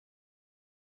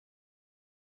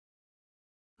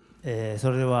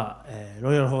それでは、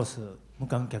ロイヤルホース無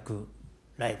観客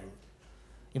ライブ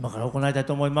今から行いたい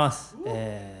と思います。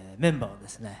メンバーをで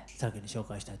すね先に紹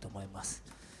介したいと思います。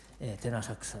テナー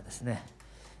サックスはですね、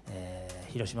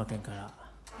広島県から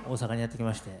大阪にやってき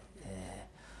まして、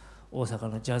大阪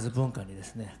のジャズ文化にで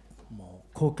すねも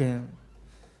う貢献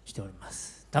しておりま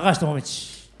す高橋智道。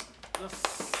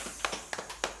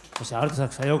そしてアルトサッ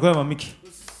クスは横山美希、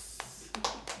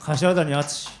柏谷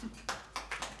敦、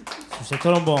そして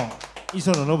トロンボーン磯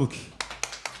野信樹、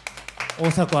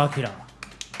大迫明、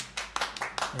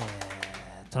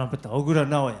トランペッター小倉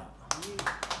直也、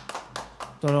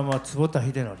ドラムは坪田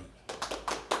秀則、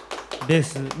ベー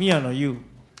ス宮野優、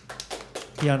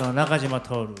ピアノは中島徹、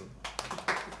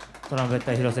トランペッ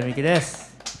ター広瀬美希で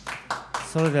す。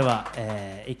それでは、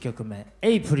1曲目「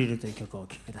エイプリル」という曲をお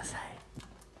聴きください。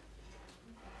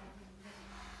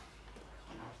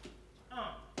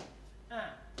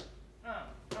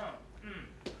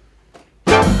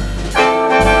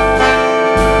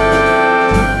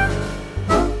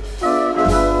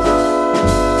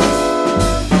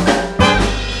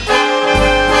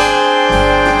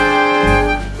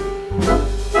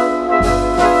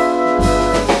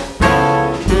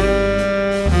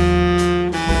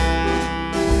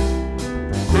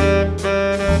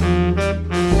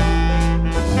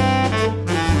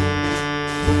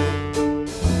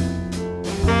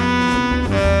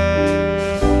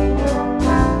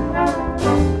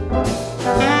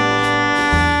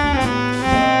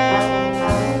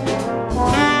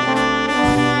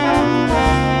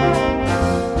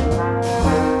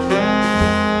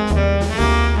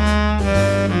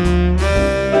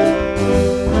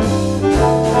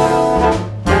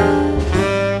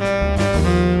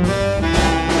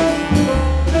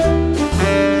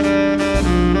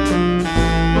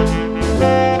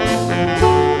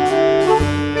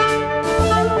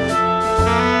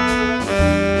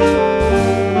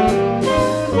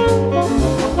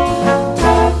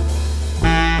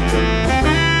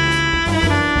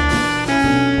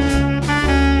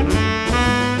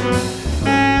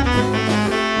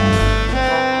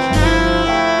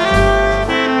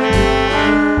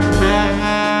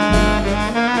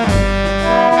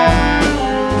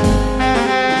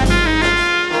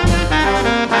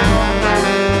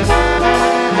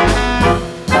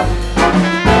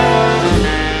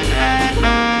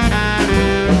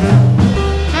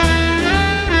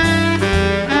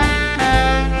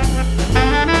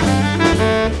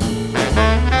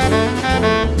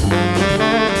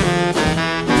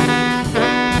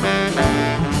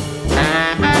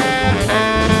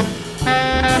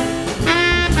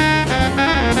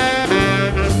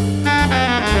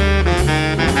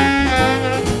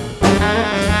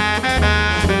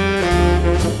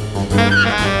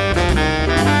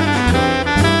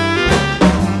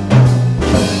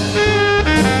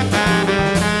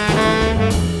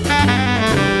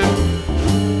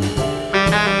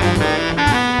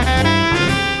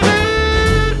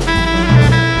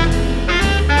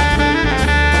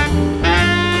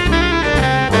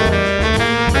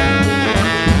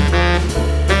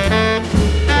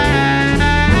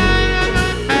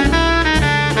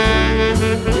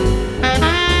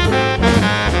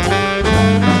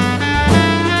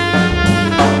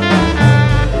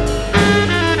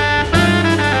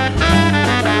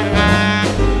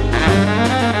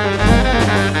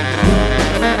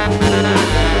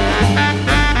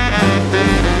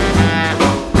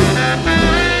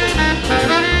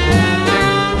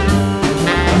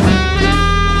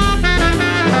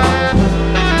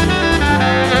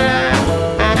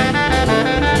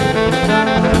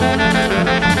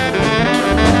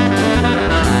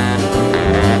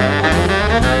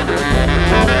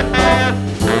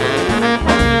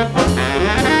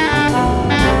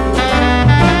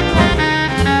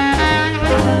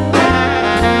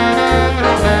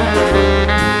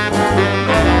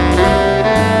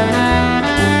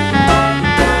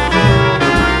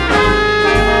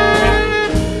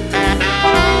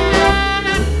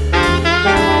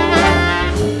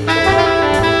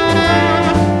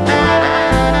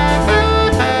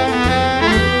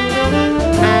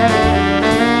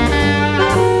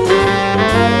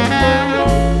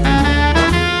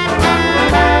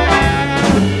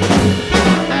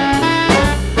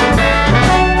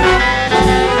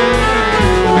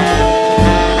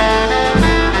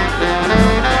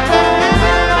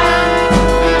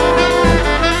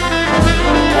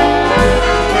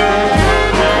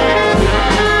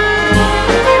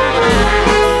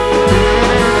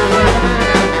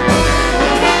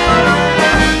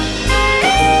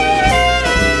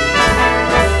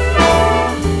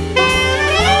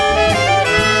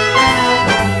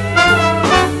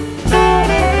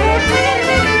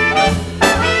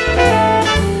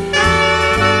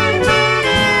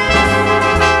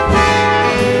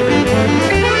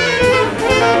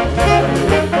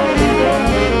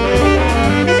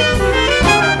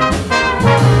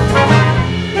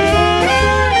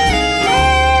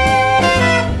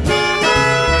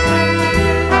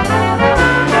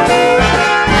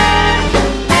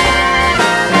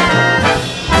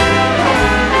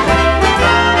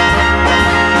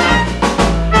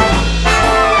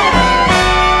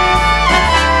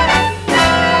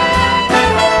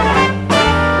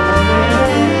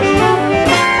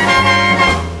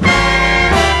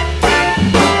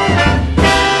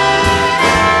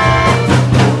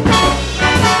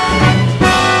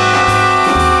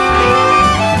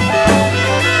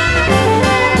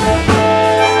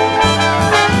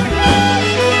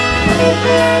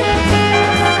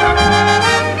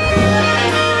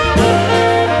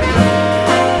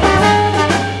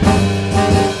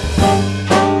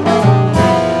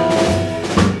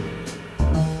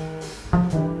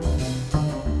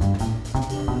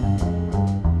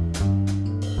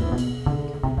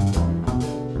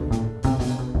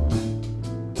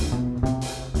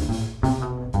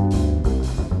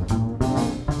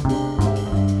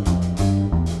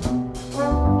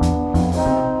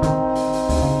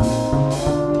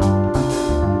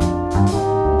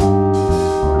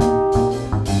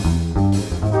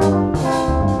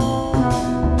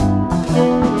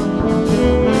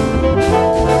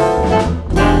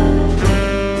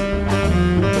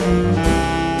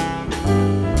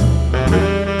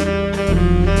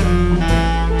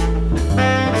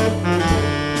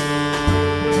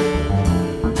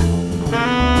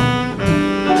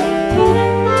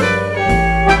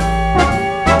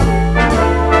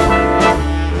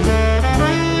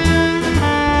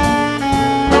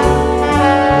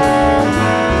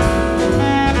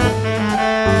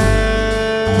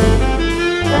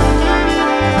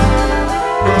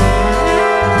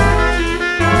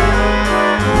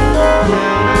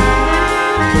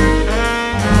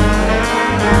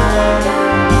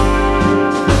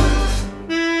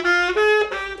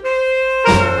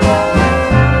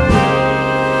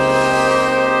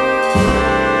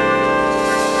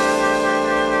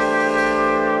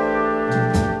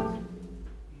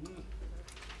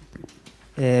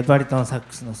バリトンサッ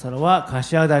クスのソロは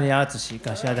柏谷敦、そし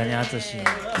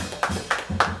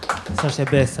て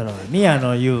ベースソロは宮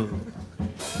野優。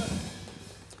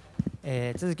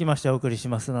続きましてお送りし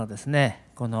ますのはですね、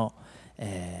この、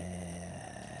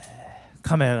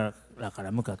カメラか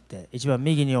ら向かって一番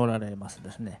右におられます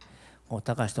ですね、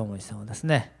高橋智さんはです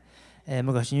ね、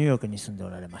昔ニューヨークに住んでお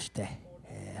られまして、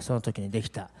その時にでき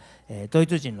た、ドイ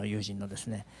ツ人の友人のです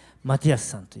ねマティアス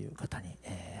さんという方に、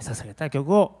捧げた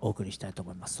曲をお送りしたいと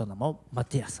思います。その名もマ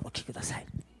ティアス、お聴きください。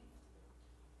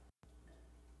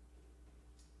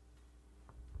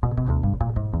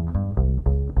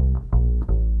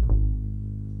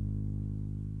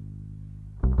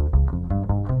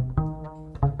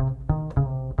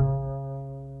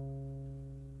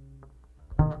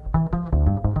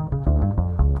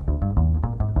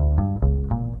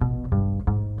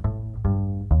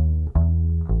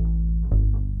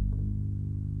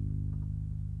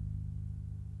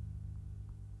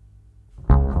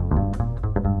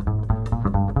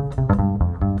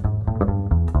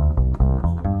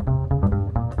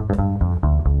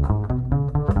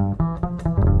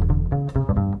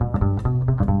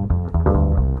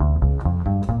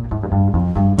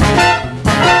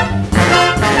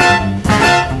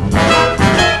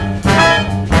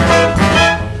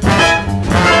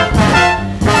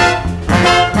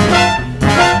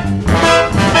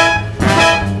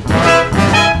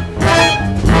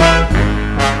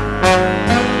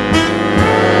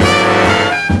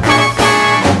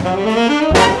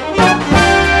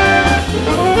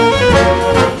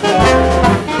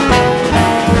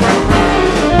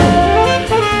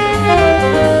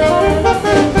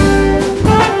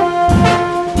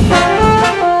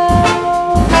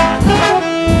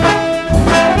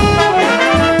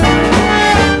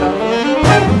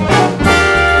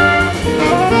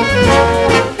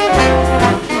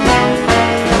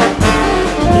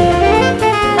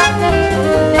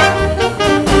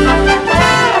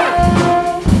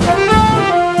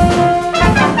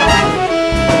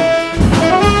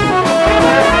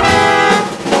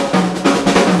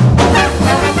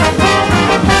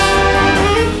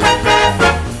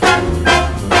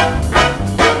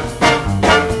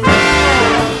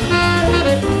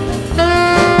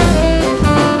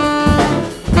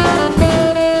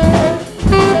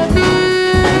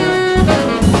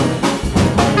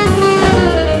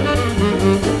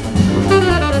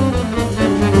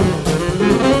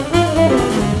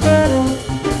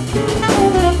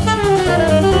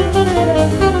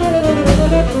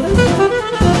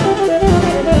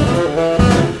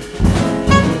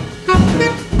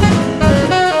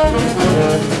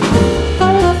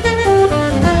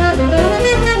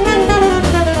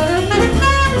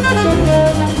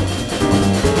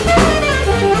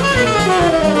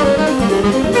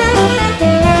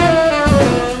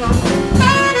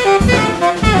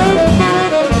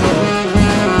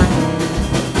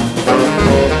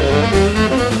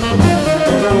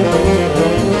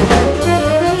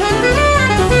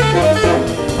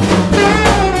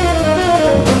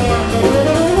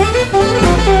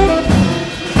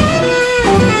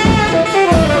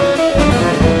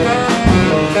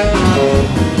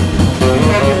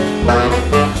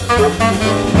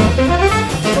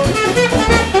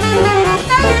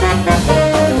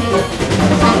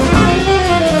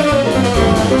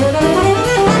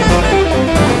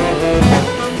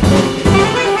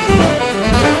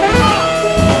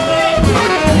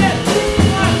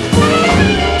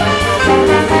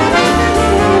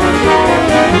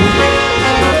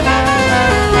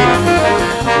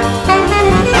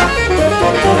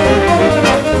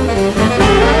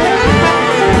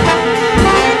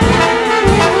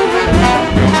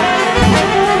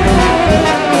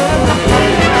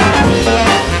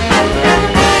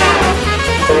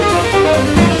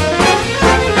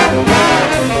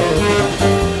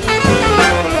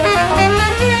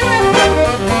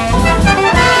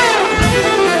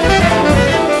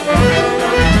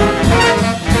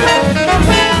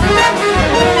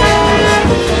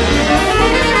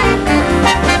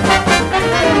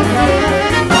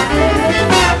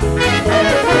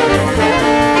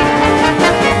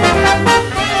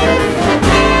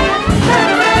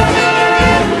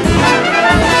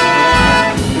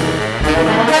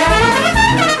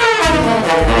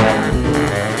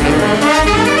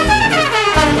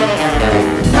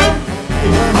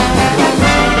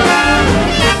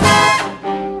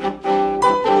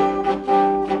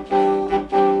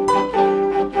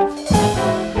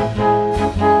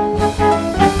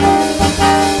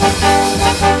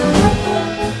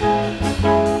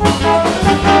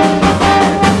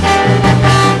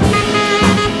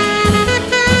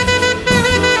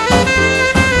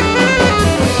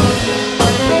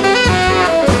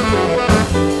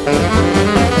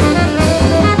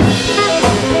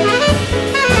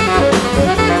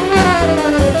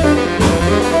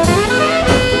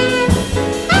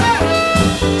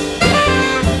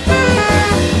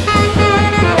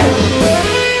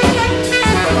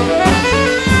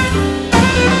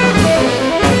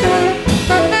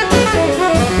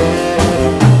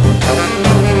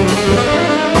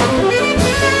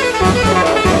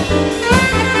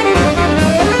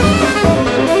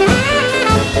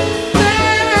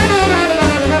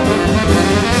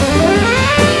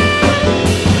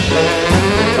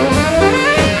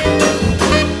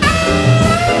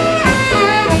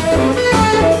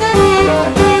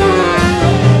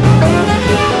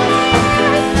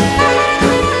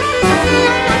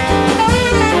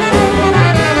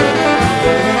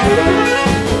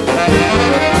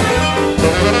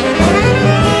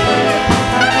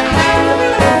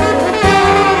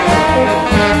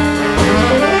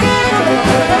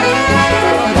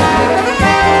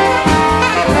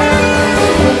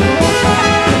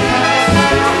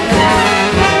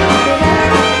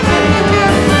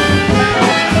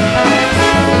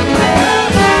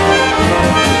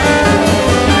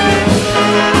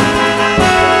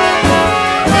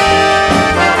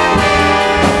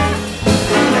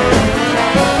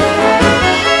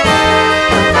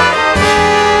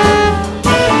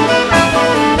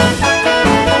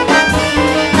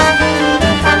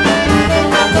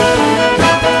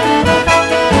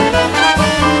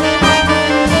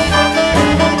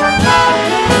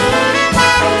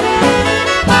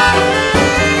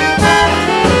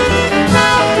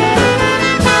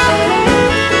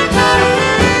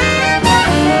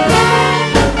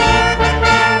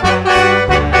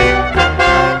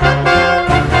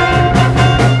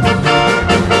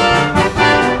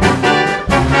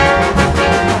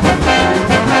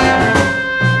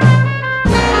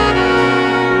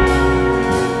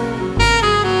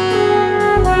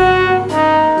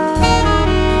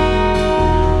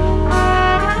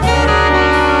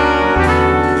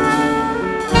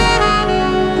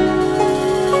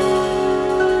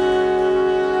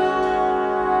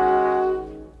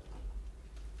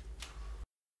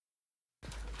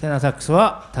テナーサックス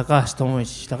は高橋智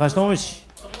一。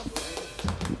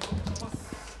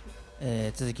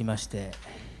続きまして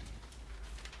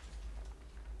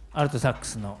アルトサック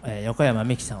スの横山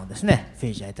美希さんをですねフ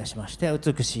ィーチャーいたしまして、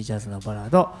美しいジャズのバラー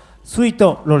ド「スイー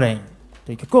ト・ロレイン」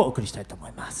という曲をお送りしたいと思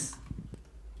います。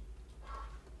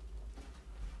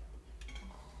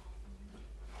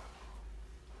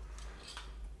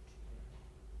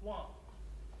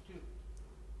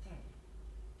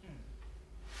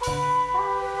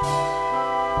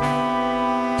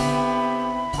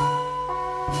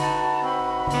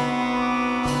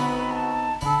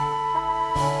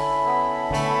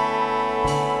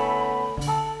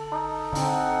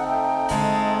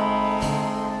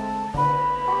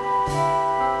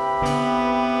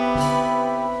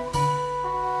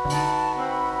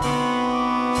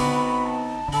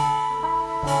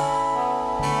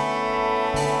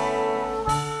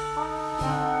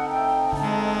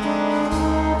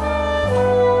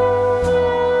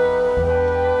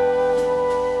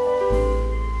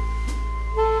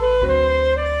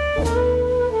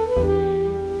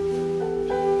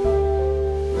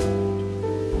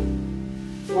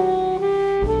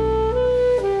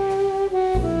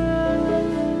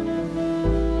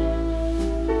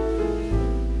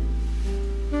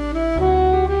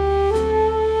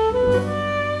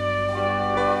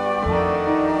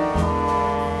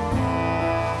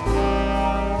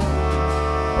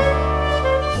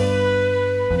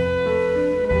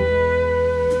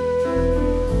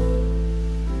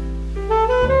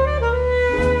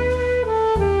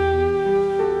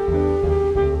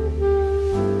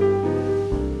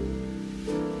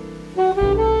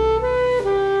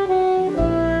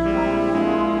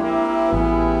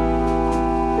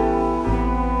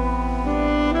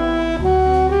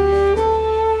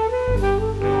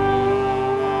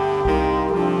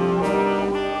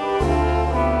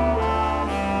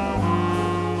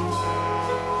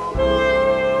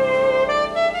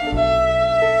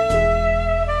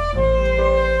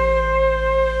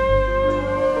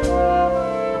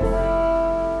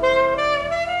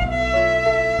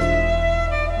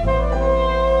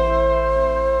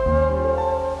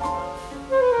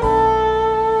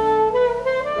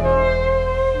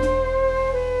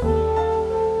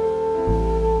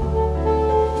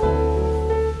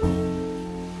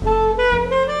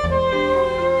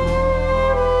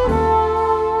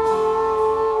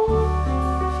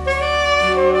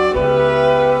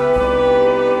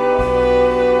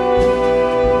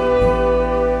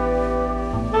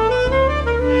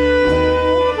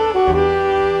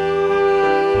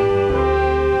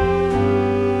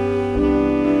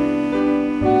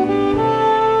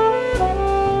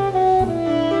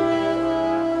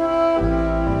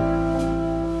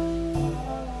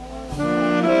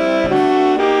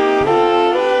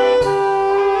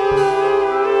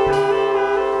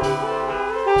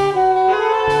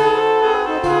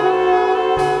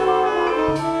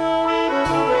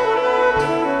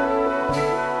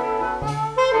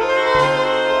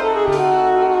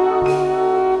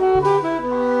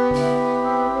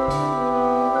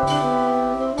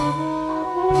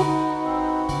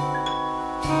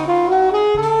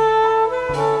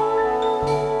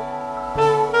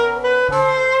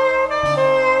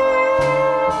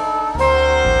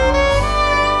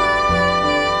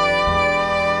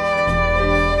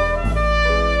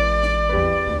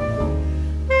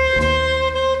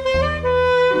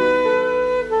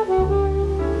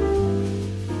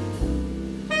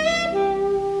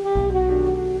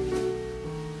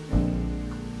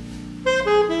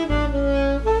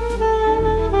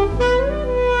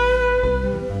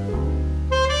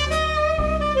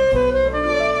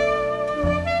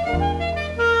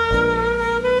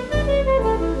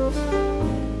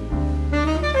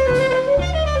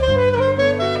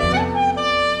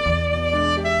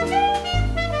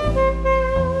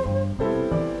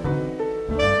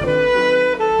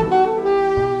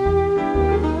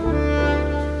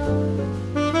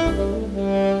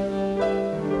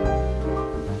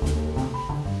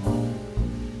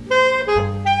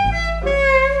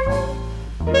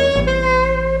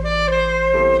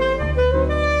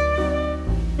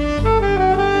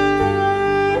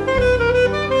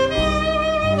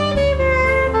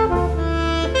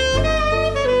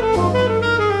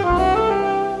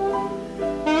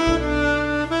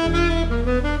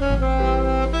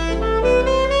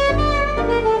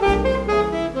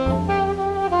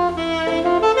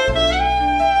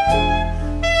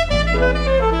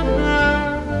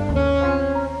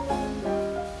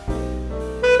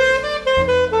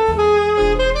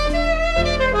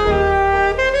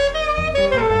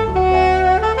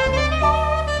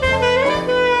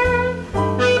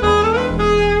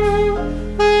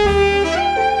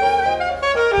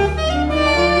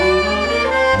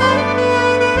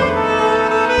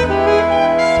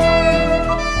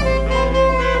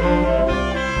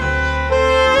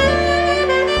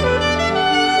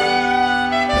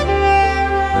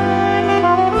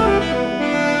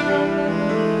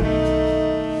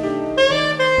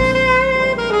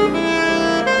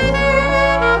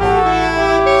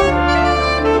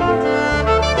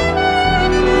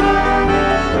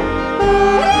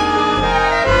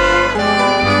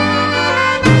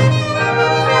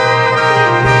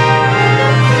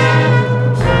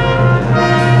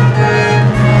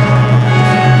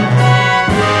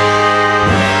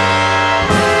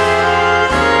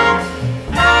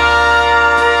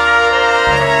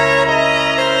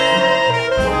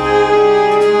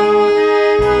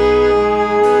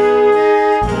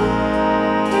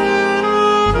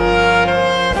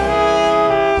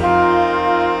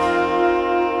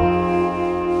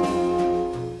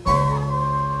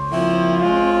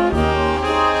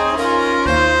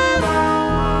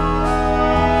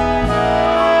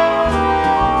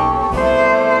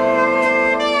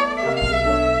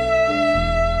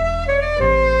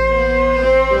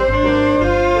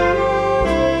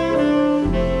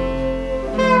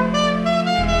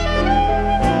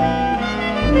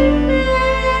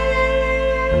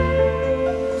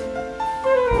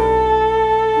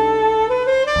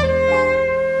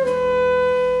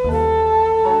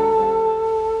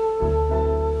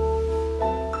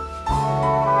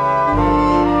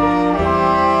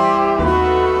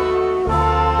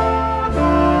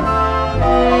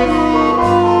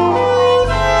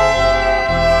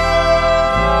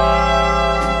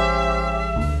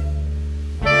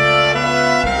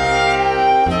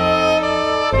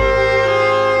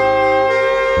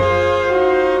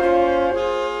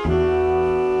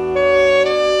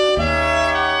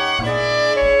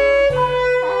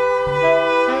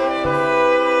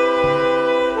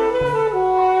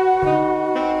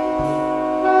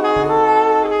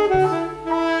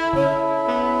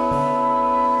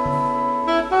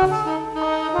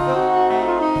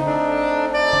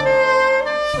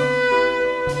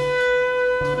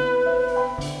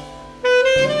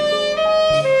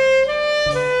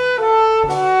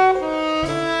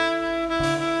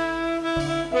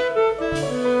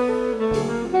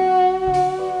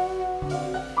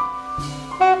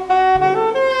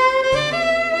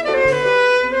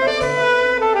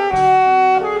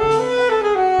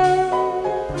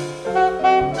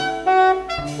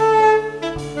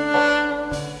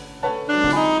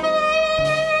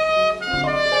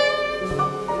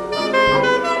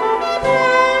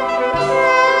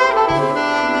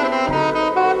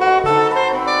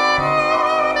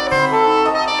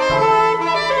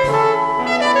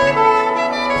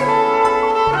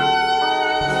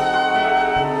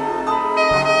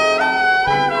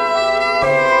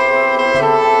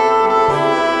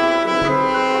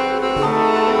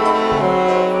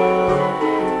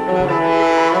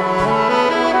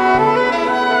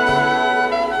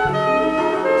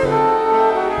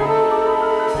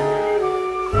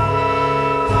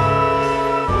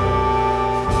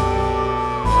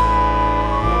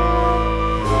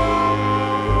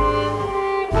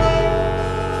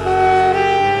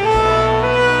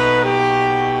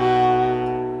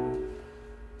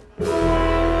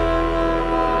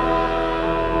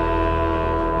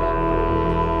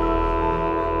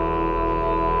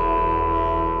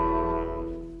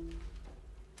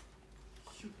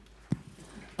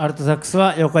アルトサックス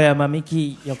は横山美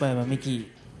希。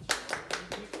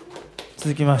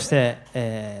続きまして、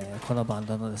このバン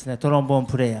ドのですねトロンボーン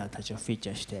プレイヤーたちをフィーチ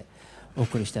ャーしてお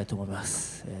送りしたいと思いま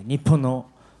す。日本の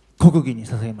国技に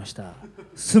捧げました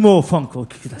相撲ファンクをお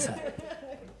聴きください。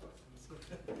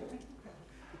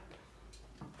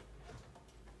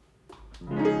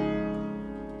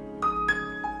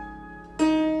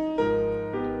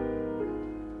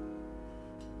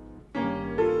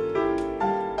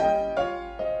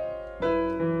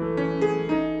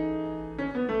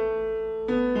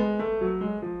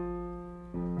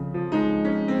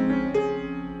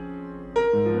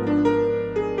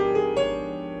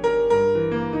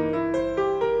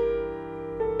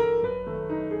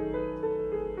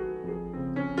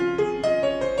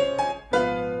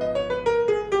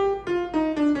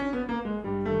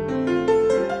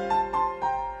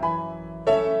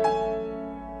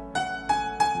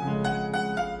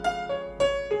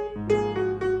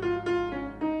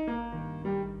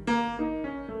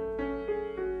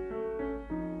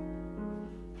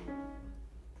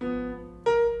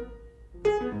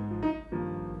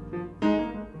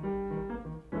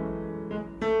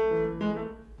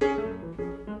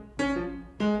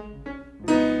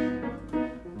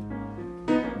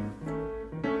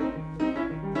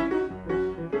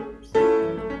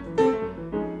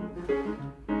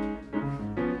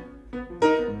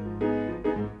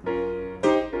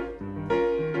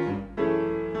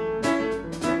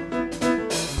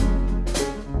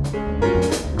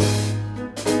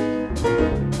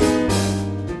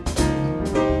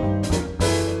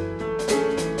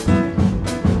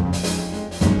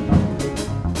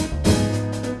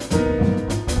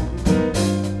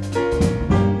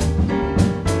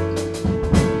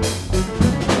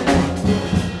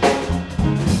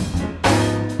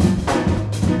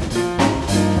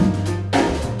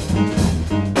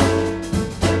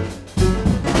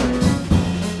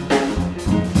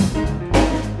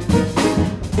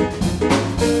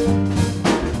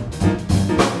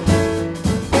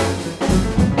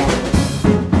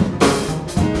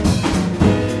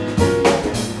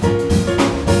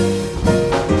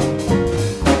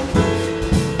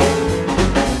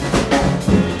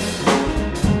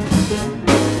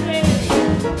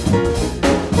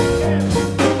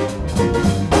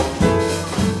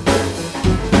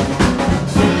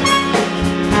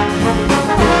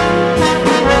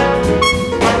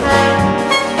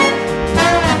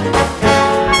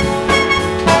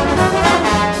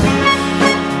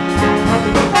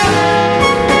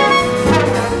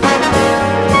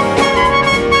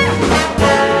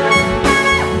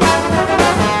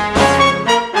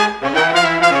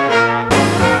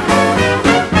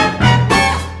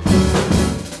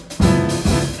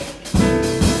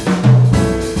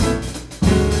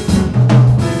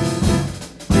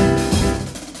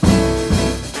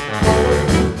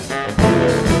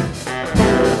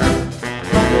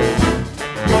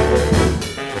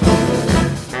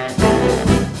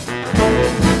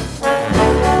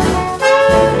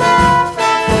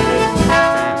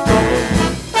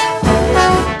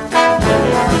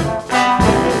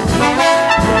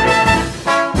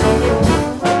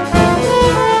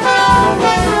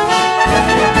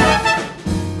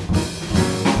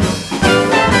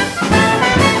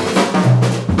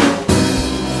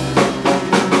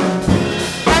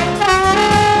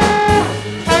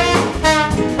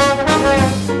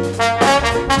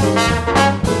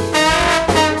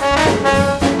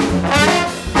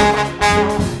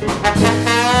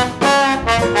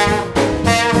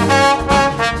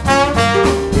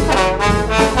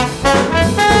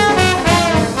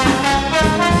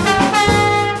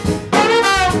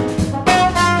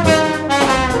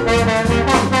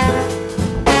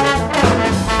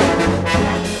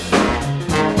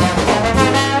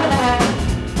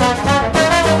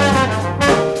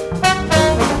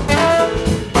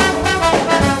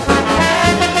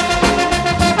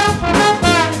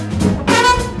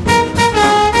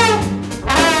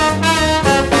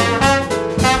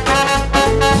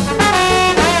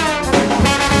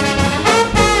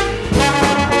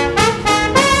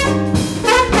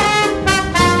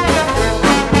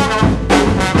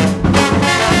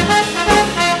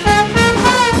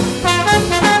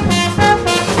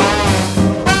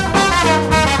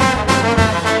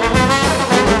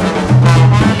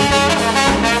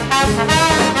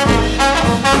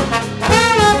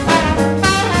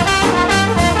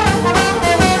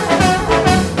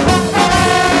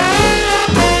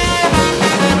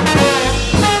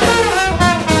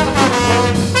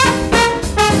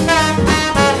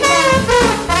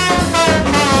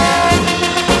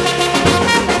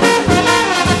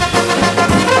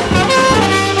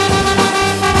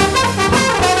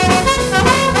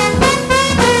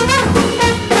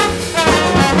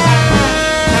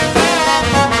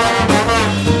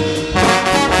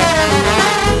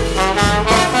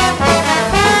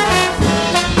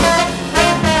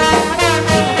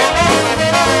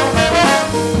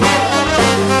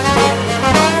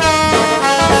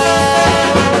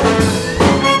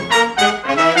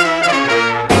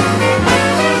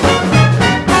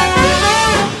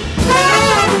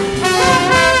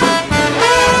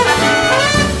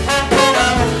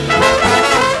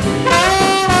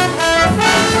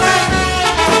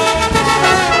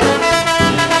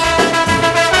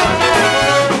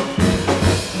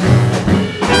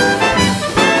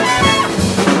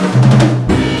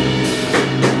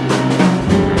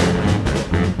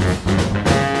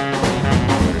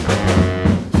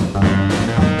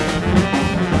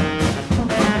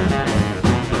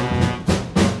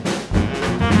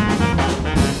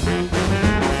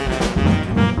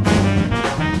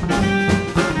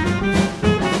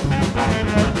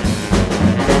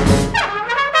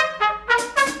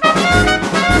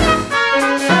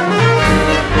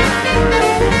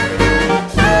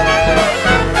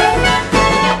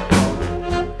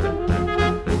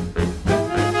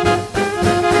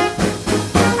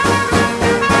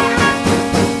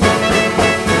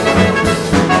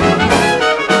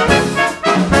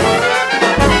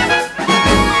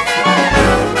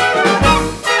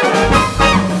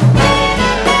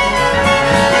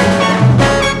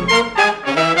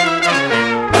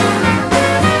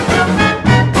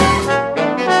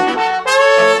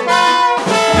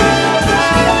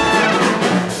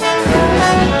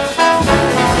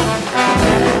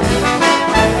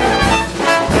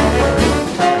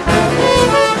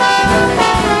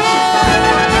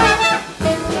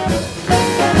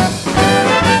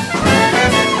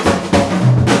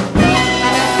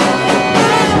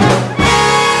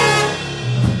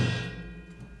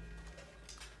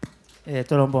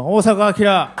トロンボーン大阪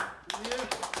明、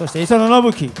そして磯野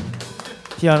信樹、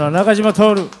ピアノ中島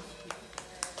徹。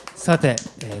さて、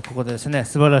ここでですね、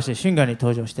素晴らしいシンガーに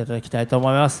登場していただきたいと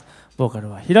思います。ボーカル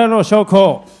は平野翔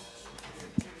子。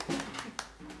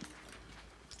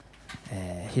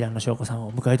平野翔子さんを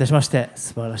お迎えいたしまして、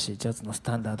素晴らしいジャズのス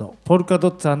タンダード、ポルカド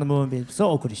ッツ&ムーンビーツ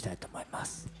をお送りしたいと思いま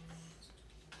す。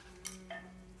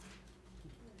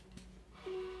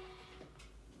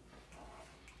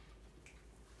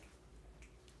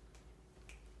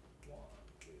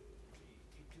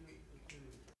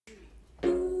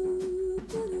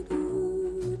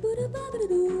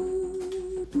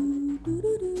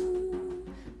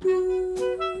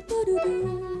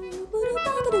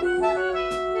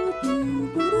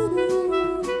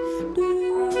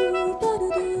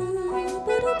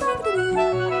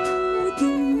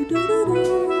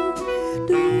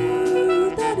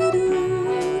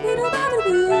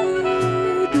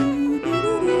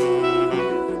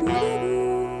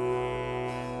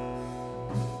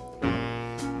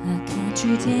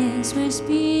Dance was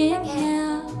being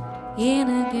held in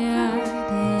a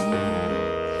garden.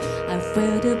 I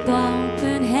felt a bump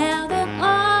and held an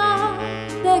arm,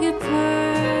 beg your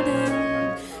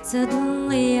pardon.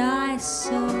 Suddenly I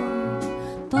saw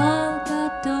polka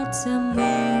dots and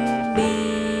moonbeams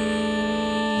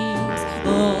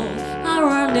all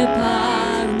around the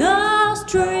Pano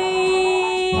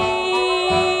street.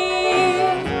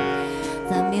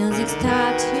 The music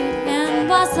started and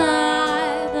was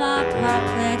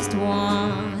perplexed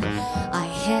one. I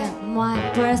held my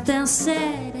breath and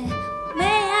said,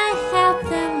 may I have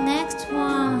the next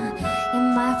one?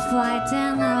 In my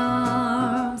frightened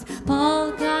arms,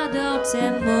 polka dots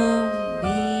and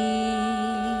moonbeams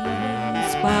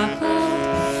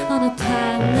sparkled on the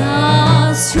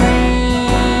Pano stream.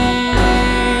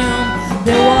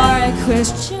 There were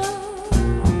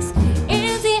questions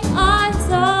in the eyes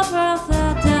of the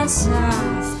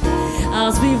dancers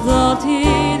as we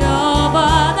floated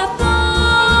over the floor.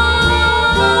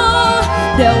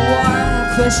 There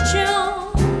were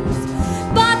questions,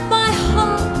 but my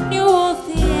heart knew all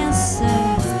the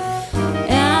answers,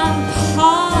 and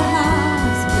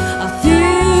perhaps a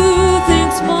few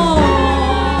things more.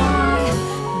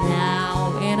 Now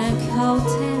in a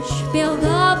cottage built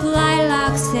of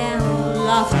lilacs and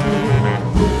laughter,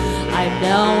 I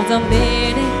know the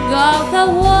meaning of the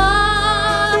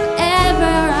word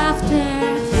ever after.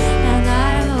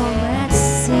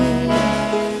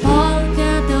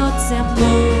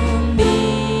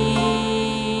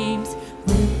 Moonbeams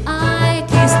when I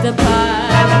kiss the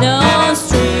Pano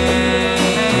stream.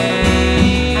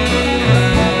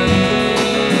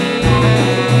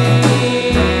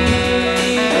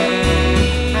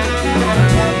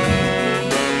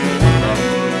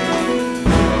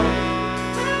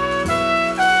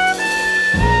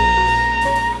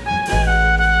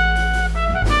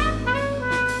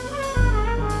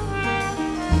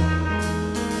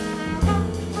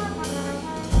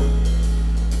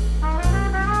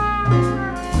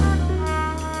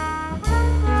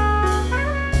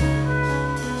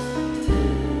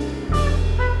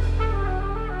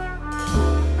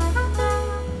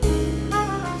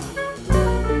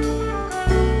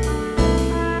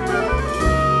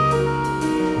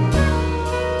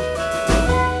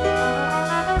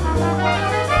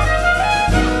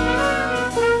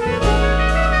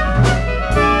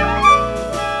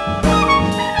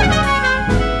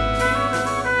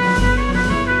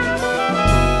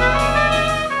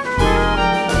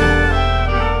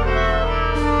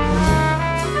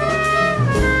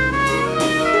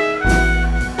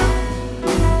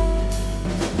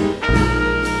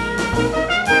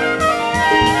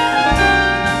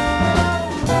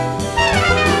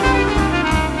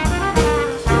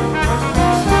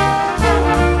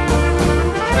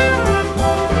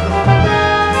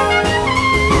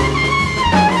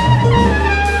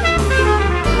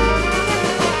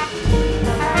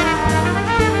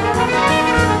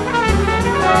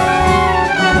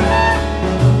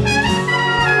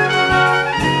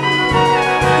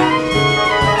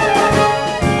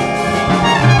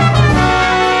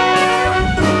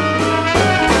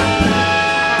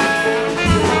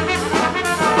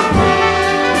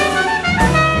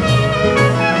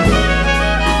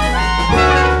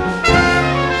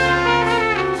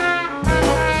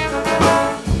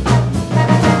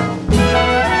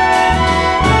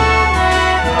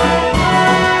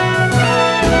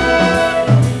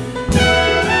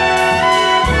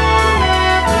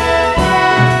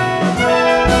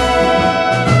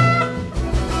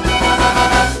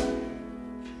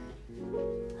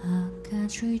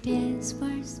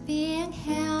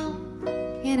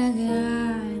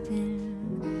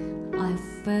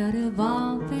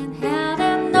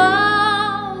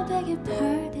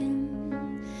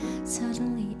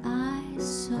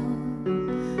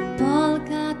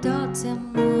 dots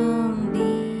and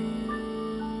moonbeams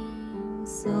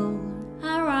all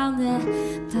around the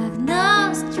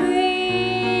Pagno stream.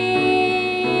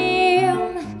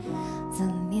 The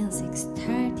music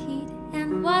started,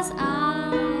 and was I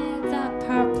the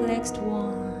perplexed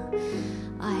one?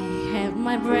 I held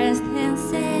my breath and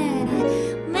said,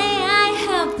 may I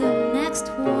have the next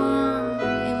one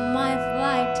in my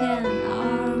frightened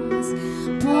arms?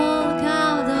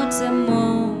 Polka dots and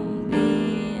moonbeams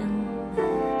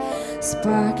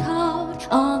sparkled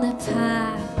on the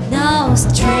Pagno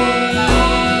stream.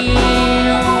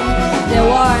 There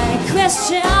were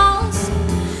questions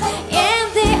in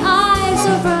the eyes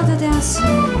of other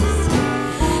dancers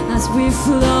as we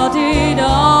floated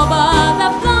over the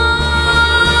floor.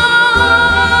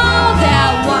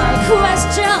 There were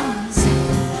questions,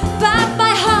 but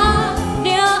my heart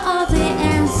knew all the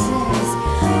answers,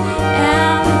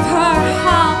 and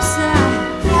perhaps a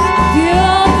few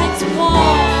things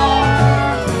more.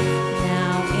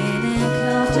 Now in a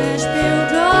cottage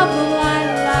built of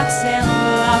lilacs and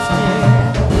laughter,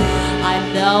 I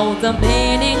know the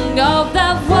meaning of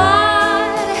the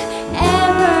word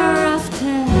ever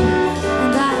after,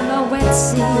 and I always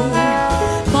see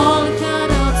polka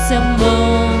dots and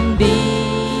moonbeams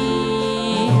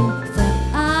when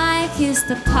I kiss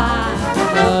the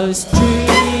Pagno stream.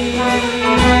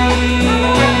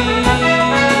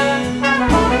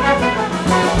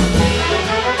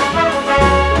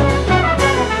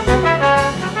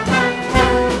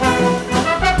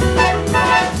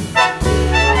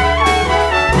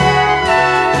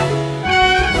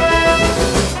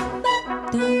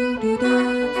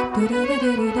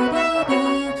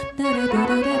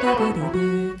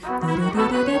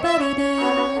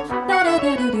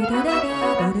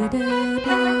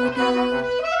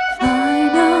 I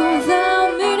know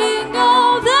the meaning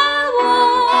of the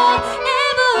word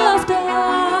ever after.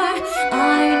 I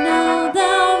know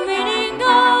the meaning of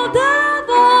the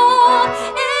word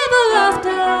ever after. I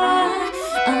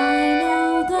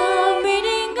know the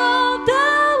meaning of the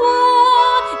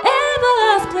word ever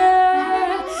after.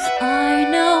 I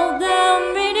know the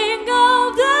meaning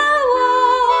of the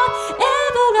word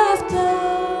ever after.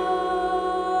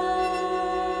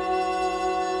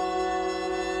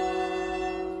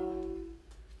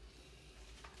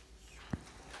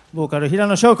 ボーカル平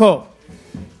野翔子。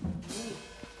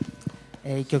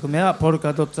1曲目はポル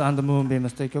カドッツ&ムーンビーム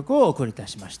スという曲をお送りいた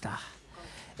しました。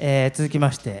続き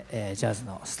まして、ジャズ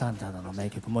のスタンダードの名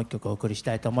曲もう1曲お送りし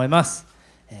たいと思います。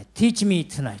Teach Me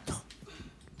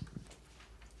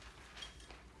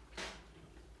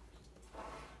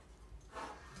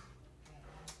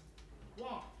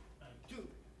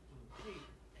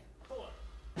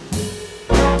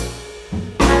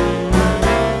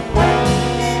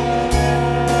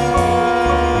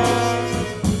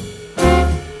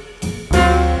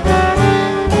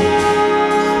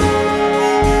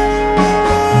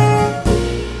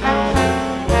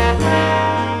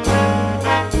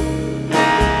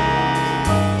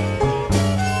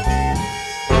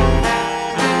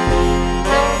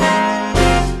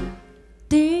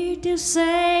you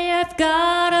say I've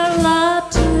got a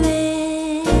lot to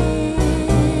live?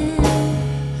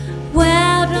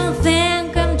 Well, don't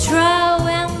think I'm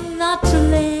trying not to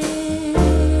live,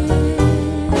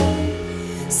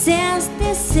 since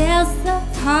this is the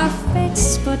perfect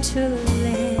spot to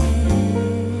live.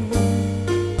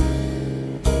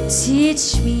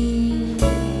 Teach me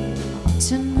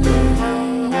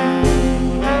tonight,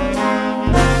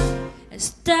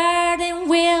 starting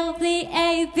with the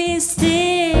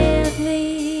ABCD,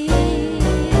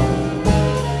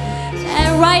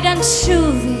 and right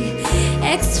onto the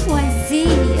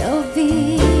XYZOV.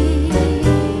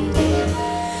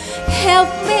 Help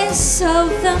me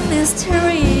solve the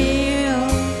mystery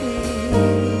of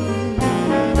it,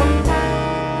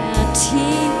 and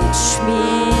teach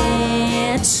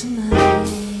me tonight.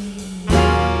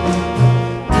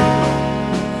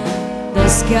 The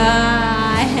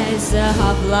sky has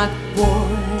a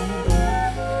blackboard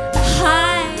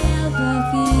high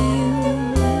above you.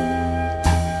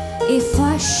 If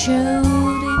a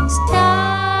shooting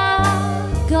star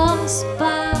goes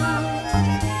by,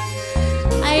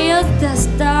 I use the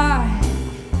star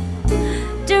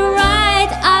to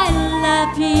write I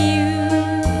love you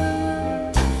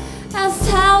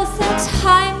 1,000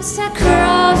 times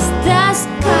across the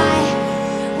sky.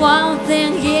 One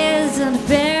thing isn't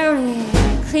very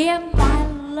clear, my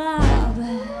love.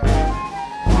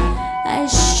 I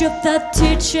shook the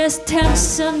teacher's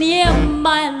tension in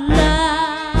my love.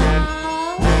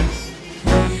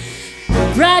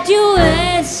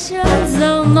 Graduation's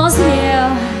almost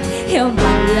here,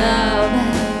 my love.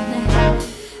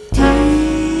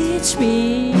 Teach teach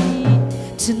me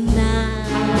tonight.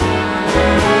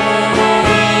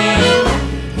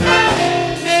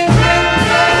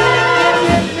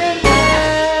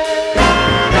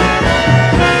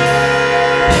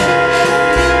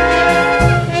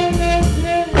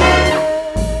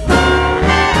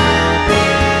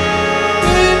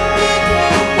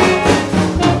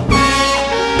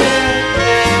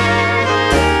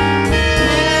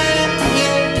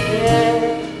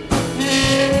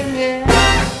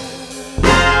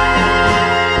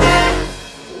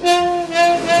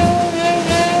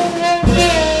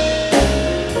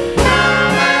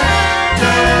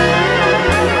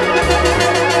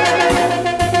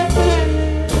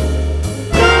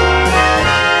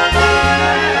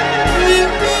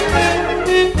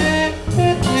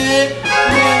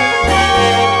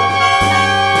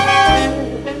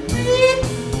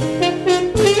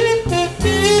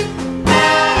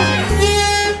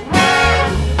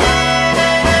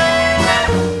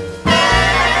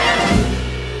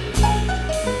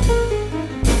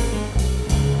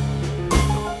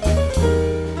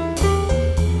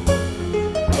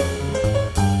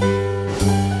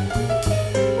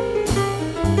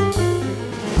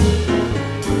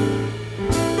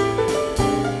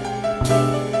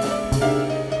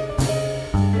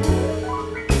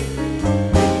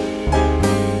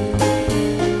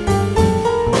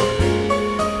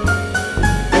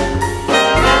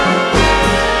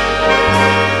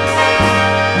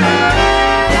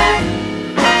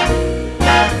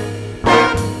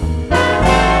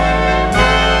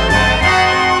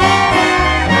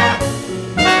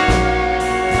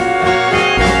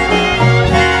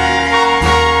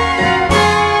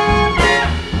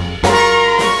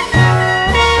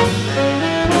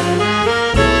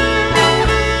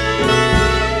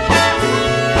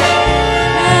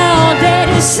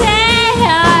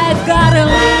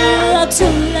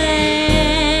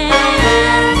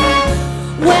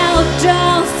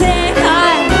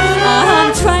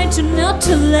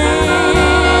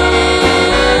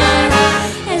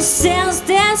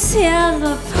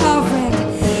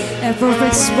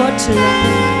 Perfect spot to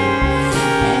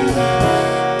land.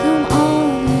 Come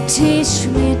on, teach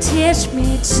me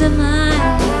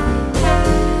tonight.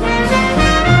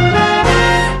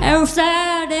 I'm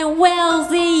sad and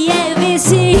wealthy,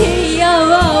 ABC,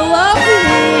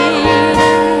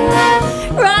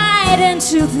 right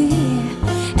into the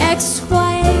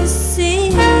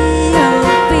XYZ.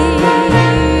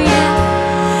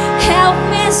 Help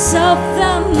me solve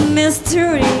the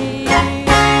mystery.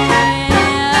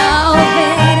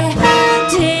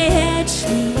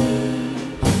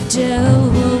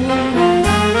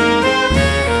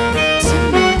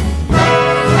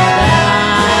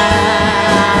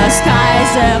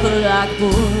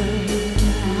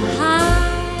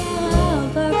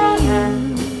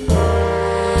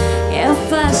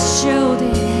 If I showed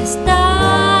it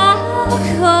Stockholm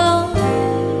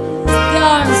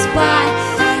gardens by,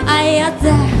 I had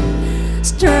there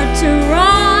start to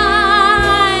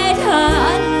write I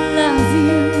love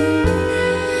you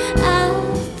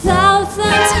 1,000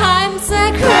 times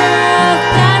across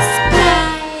the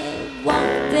sky.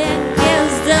 One thing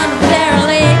is done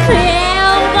barely clear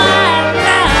my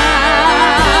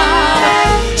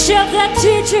love. Show the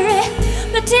teacher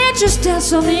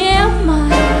stands on the mind.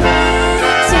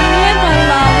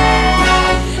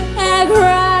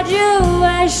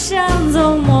 Graduation's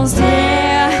almost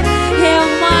here. Hear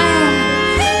my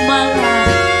love,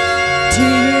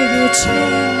 teach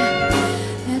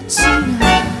me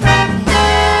tonight.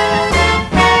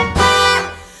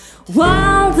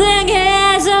 One thing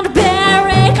isn't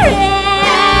very clear,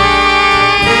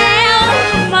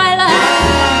 my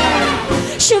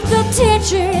love. Should the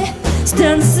teacher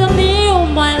stand so near,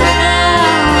 my love.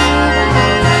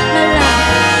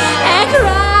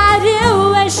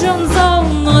 Graduation's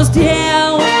almost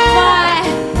here,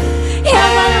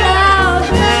 my love,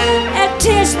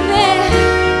 teach me,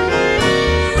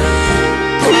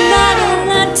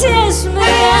 not teach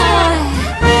me,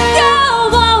 go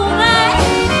on,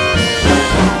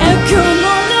 and come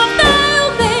on,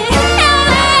 baby,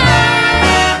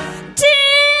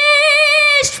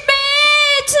 teach me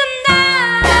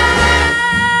tonight.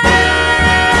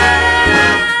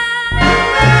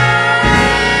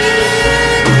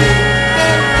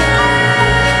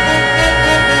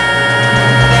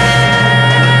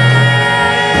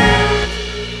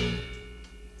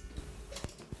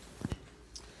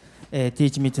 ティ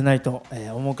ーチミッドナイト、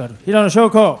オモカル平野翔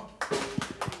子、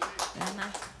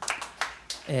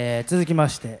続きま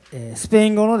して、スペイ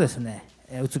ン語のですね、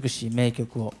美しい名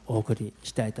曲をお送り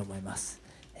したいと思います。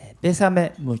ベサ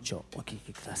メムーチョお聴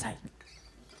きください。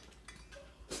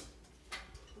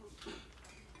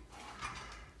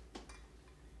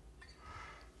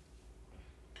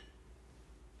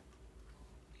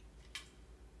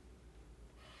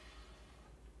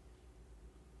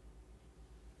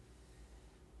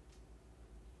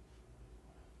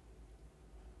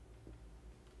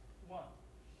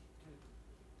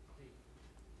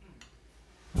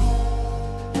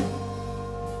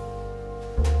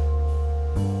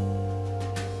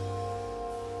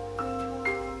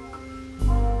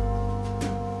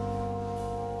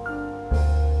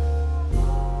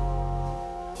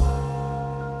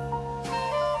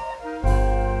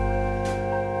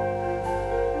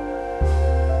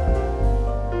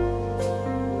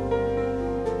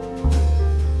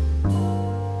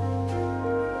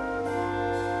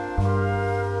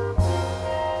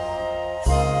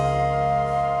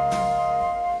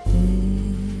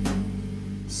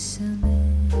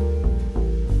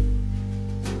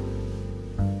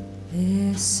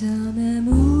Bésame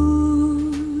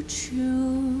mucho,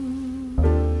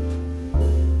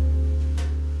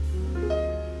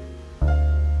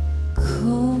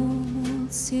 como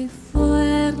si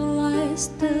fuera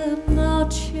esta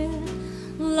noche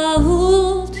la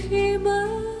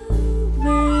última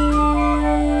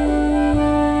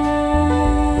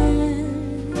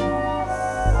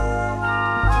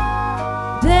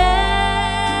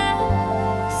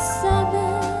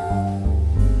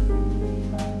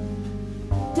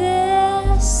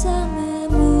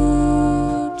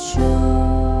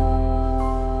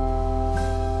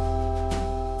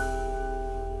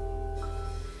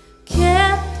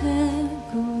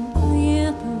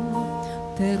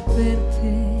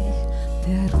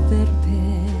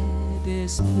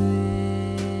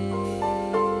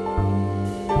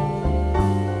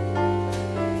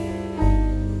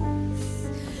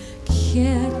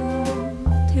Quiero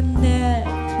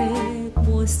tenerte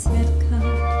muy cerca,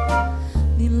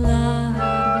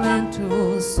 mirar en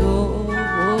tus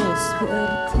ojos,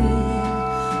 verte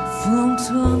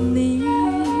junto a mí.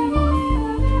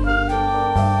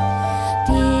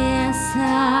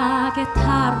 Piensa que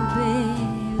tal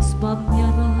vez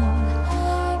mañana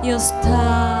yo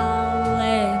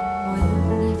estaré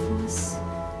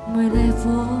muy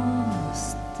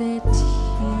lejos de ti.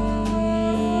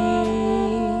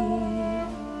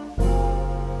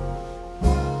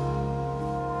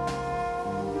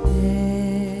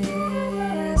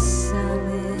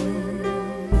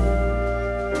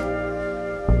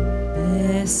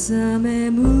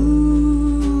 Bésame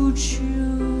mucho,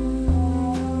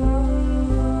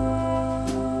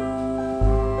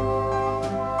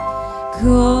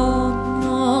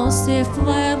 como si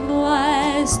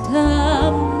fuera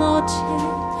esta noche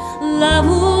la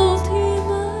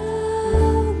última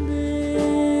vez.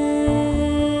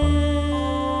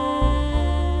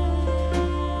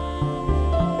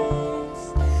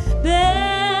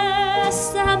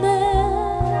 Bésame.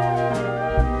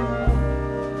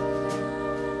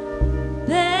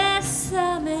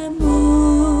 Bésame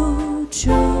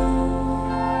mucho,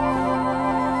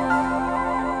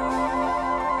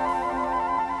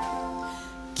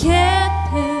 que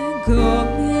tengo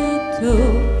miedo de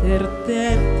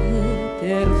perderte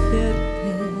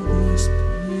después.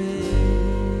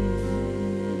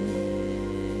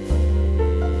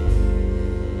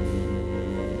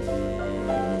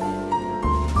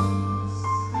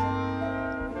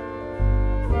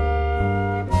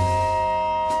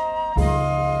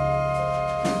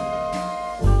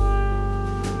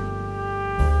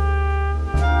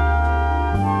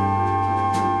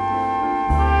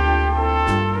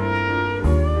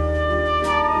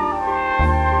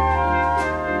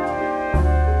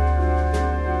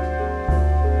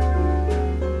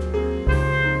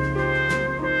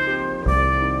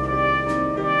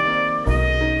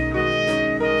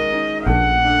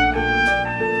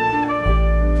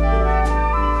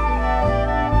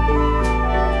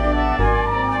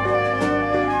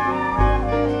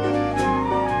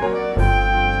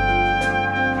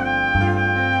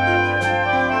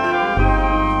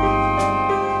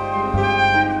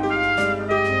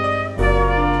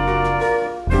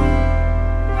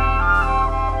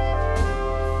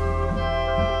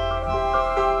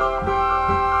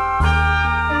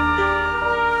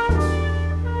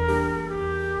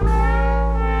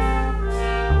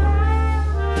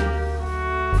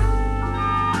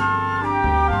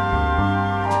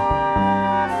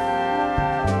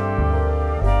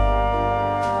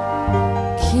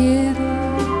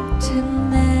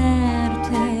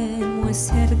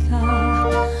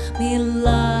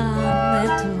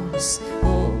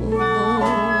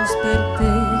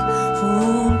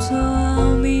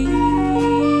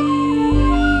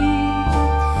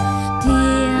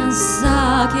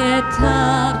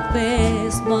 Tal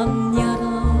vez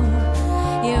mañana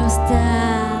yo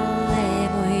estaré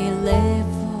muy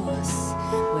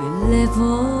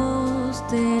lejos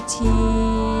de ti.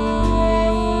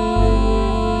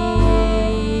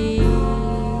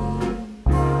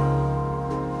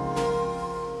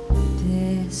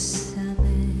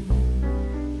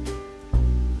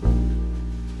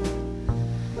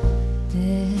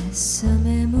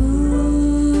 Bésame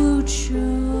mucho.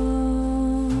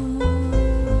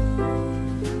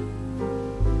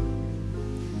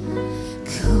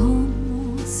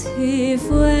 Si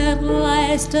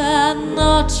fuera esta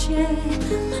noche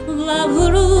la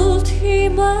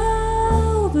última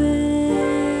vez.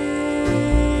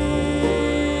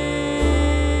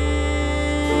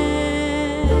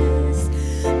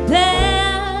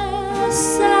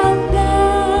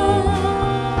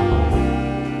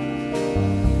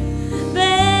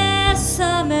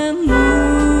 Bésame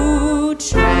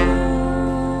mucho.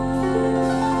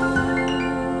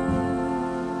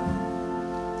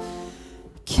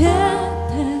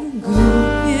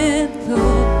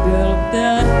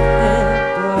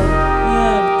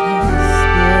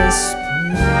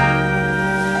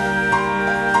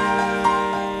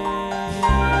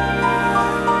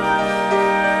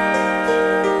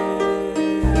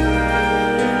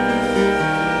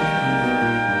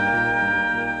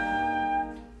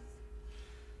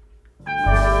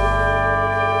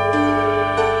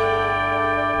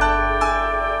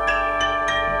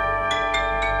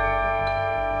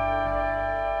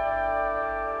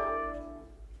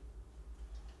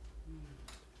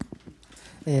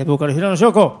 ボーカル平野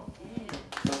翔子。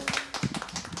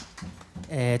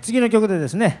次の曲でで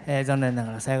すね、残念な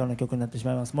がら最後の曲になってし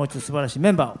まいます。もう一度素晴らしい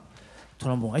メンバーを。ト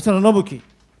ロンボーンは磯野信樹、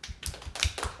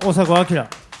大迫明、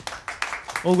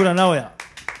大倉直也、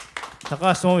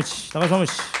高橋智道、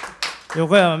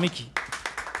横山美希、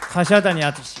柏谷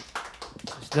敦、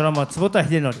ドラムは坪田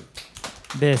秀則、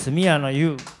ベース宮野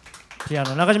優、ピア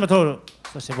ノ中島徹、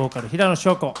そしてボーカル平野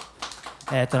翔子、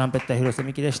トランペッター広瀬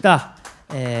美希でした。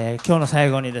今日の最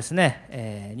後にです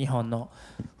ね、日本の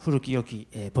古き良き、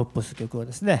ポップス曲を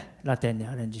ですねラテンに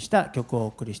アレンジした曲をお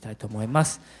送りしたいと思いま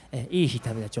す。いい日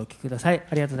旅立ちをお聴きください。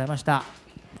ありがとうございました。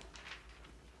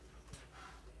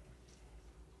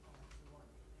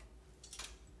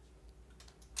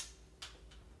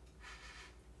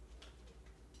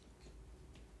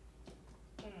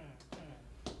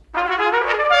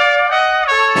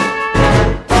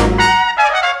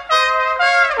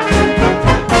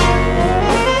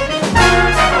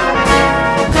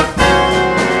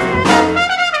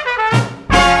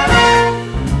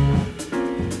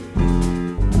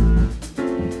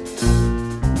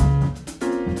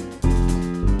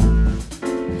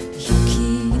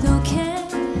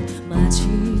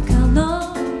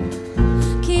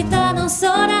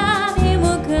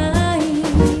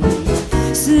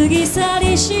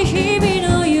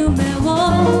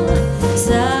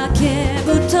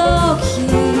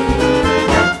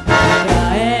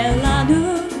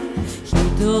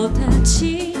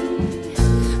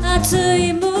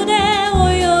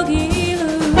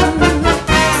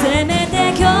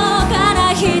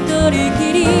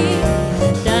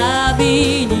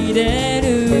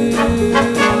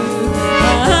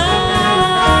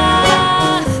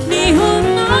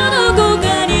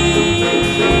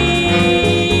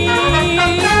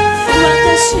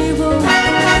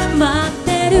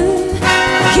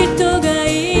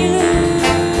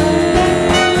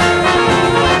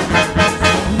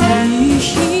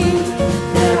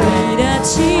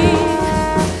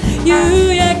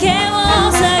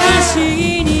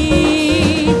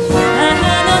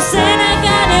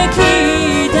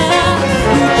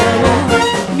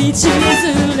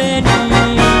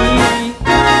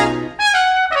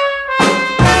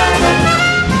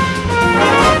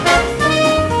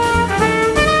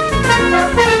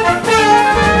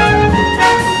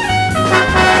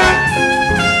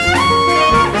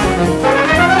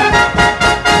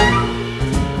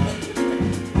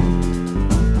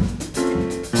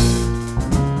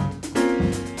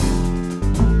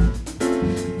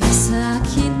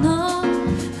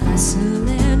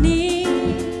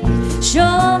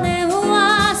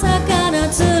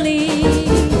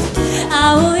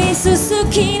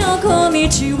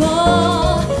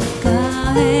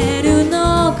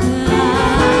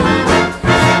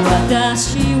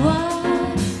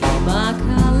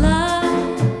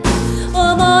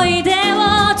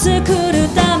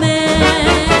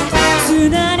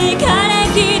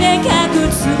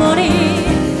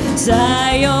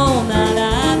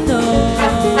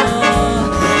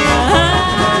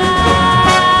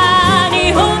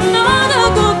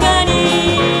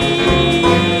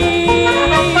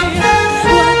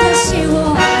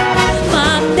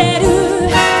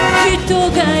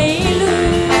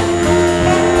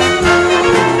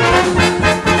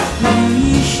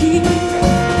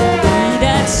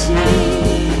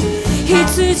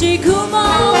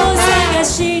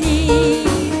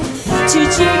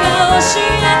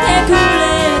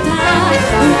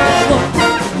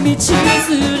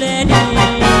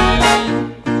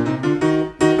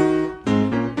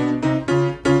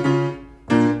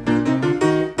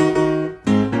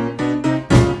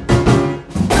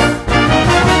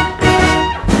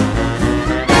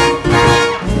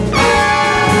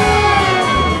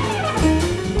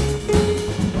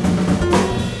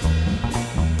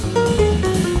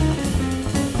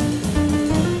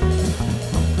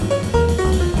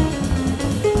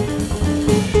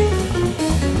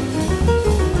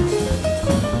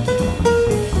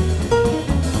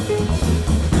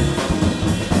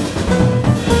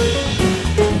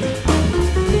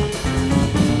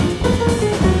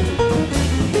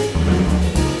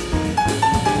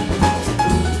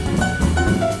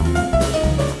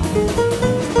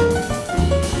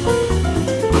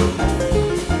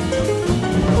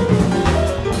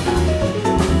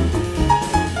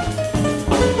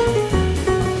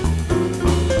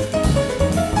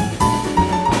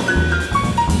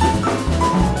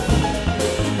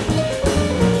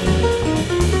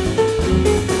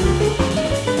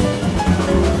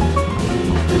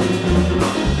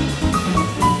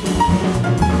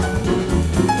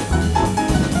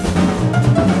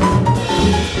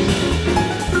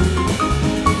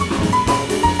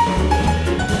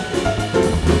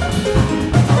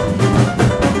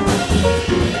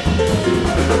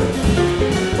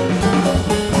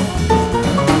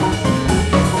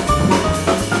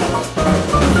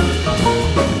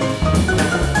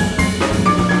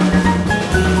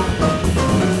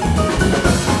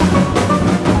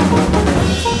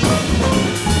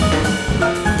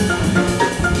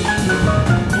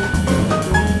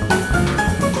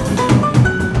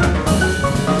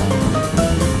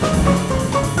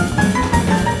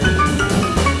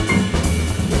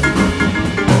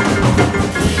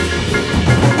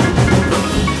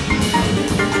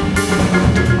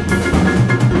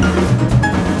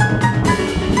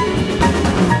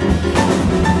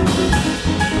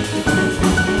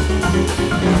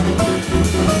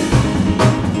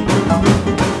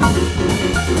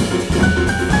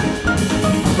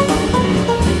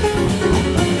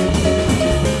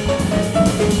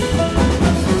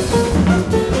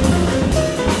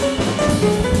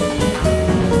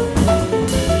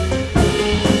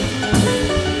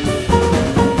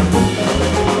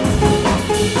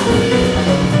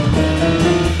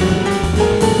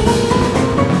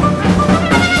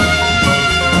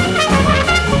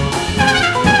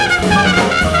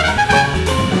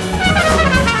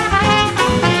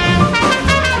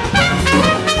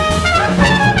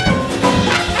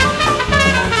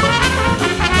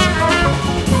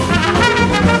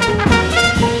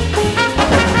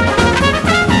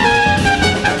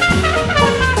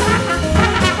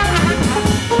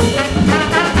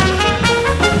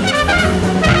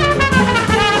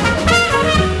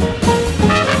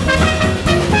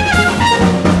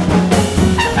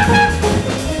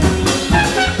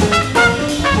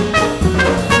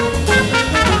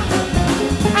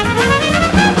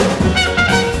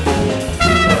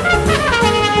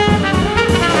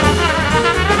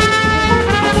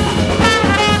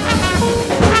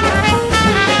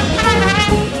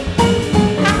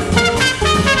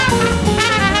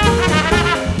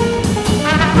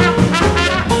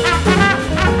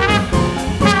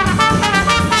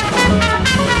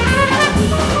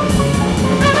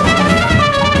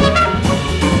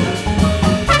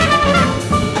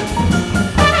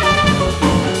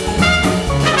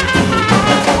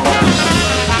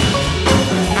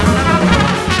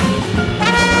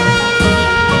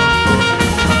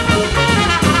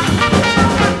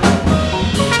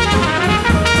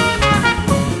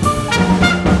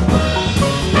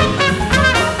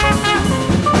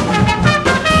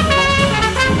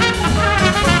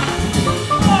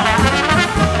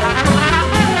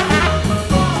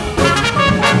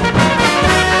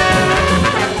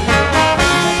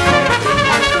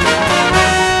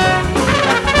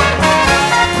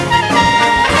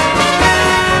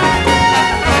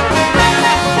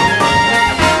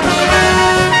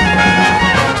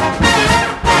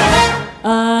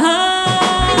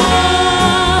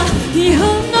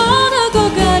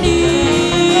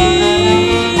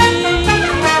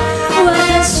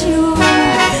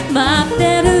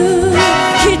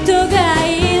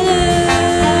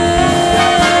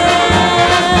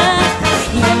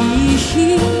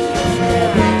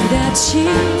ち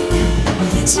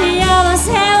幸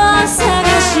せを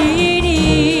探し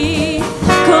に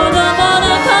子供の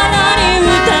頃に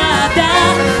歌った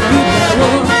歌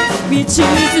を道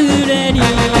連